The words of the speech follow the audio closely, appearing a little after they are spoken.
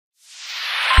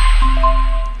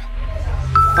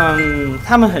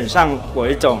他们很像我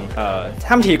一种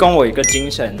他们提供我一个精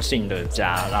神性的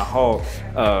家，然后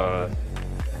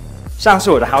像是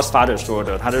我的 house father 说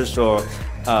的，他就是说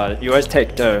you always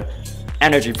take the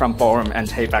energy from ballroom and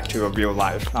take back to your real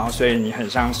life， 然后所以你很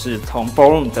像是从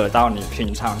ballroom 得到你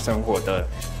平常生活的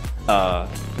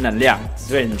能量，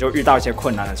所以你就遇到一些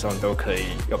困难的时候，你都可以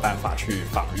有办法去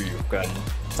防御跟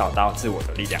找到自我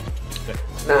的力量。对。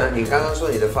那你刚刚说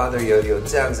你的 father 有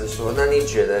这样子说，那你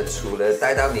觉得除了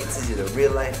带到你自己的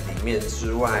real life 里面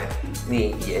之外，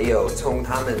你也有从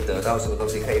他们得到什么东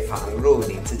西可以放入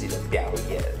你自己的表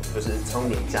演？就是从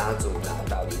你家族拿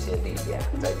到的一些力量，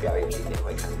在表演里面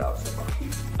会看到什么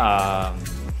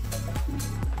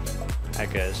？I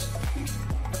guess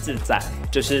自在，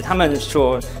就是他们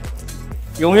说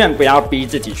永远不要逼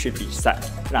自己去比赛，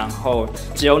然后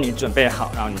只有你准备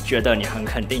好，然后你觉得你很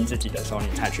肯定自己的时候，你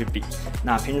才去比。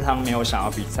那平常没有想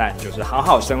要比赛，你就是好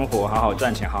好生活，好好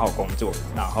赚钱，好好工作，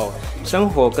然后生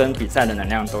活跟比赛的能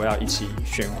量都要一起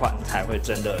循环，才会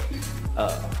真的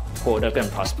活得更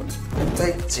prosper。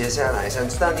再接下来，想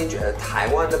知道你觉得台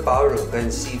湾的 ballroom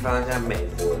跟西方像美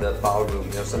国的 ballroom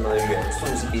有什么元素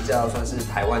是比较算是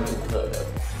台湾独特的？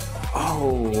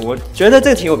我觉得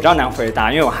这个题我比较难回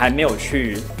答，因为我还没有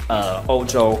去欧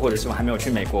洲，或者是我还没有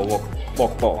去美国 walk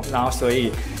ball， 然后所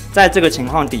以在这个情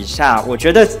况底下，我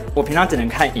觉得我平常只能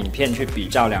看影片去比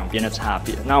较两边的差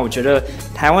别。那我觉得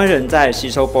台湾人在吸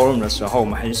收 ballroom 的时候，我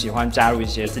们很喜欢加入一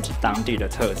些自己当地的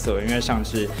特色，因为像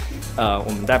是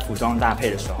我们在服装搭配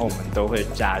的时候，我们都会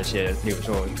加一些，例如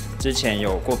说之前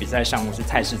有过比赛项目是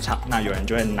菜市场，那有人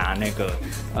就会拿那个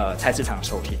菜市场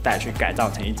手提袋去改造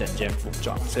成一整件服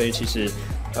装，所以其实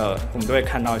我们都会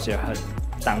看到一些很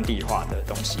当地化的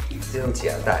东西。是用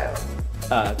夹带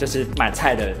就是买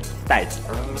菜的袋子，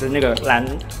就是那个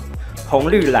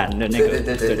红绿蓝的那个，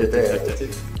对。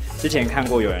之前看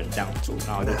过有人这样做，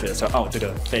然后就觉得说，这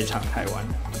个非常台湾，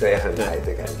对，很台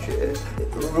的感觉。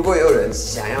如果有人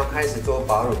想要开始做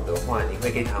ballroom的话，你会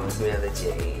给他们什么样的建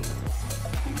议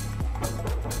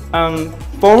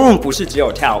？ballroom 不是只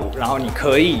有跳舞，然后你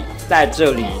可以在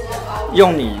这里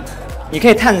用你可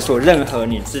以探索任何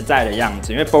你自在的样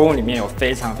子，因为 ballroom 里面有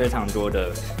非常非常多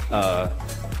的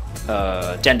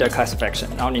gender classification，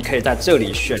 然后你可以在这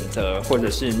里选择，或者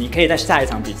是你可以在下一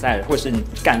场比赛，或是你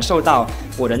感受到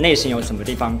我的内心有什么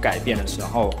地方改变的时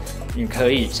候，你可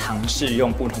以尝试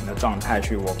用不同的状态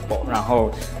去 walk ball。然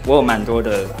后我有蛮多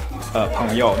的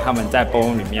朋友，他们在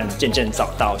ballroom 里面渐渐找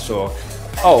到说，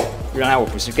原来我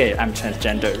不是 gay，I'm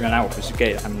transgender， 原来我不是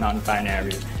gay，I'm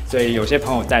non-binary。所以有些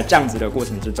朋友在这样子的过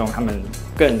程之中，他们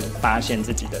更发现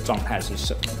自己的状态是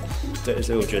什么。对，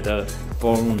所以我觉得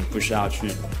ballroom 不需要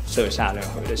去设下任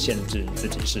何的限制，你自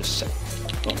己是谁，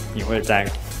你会在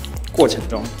过程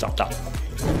中找到。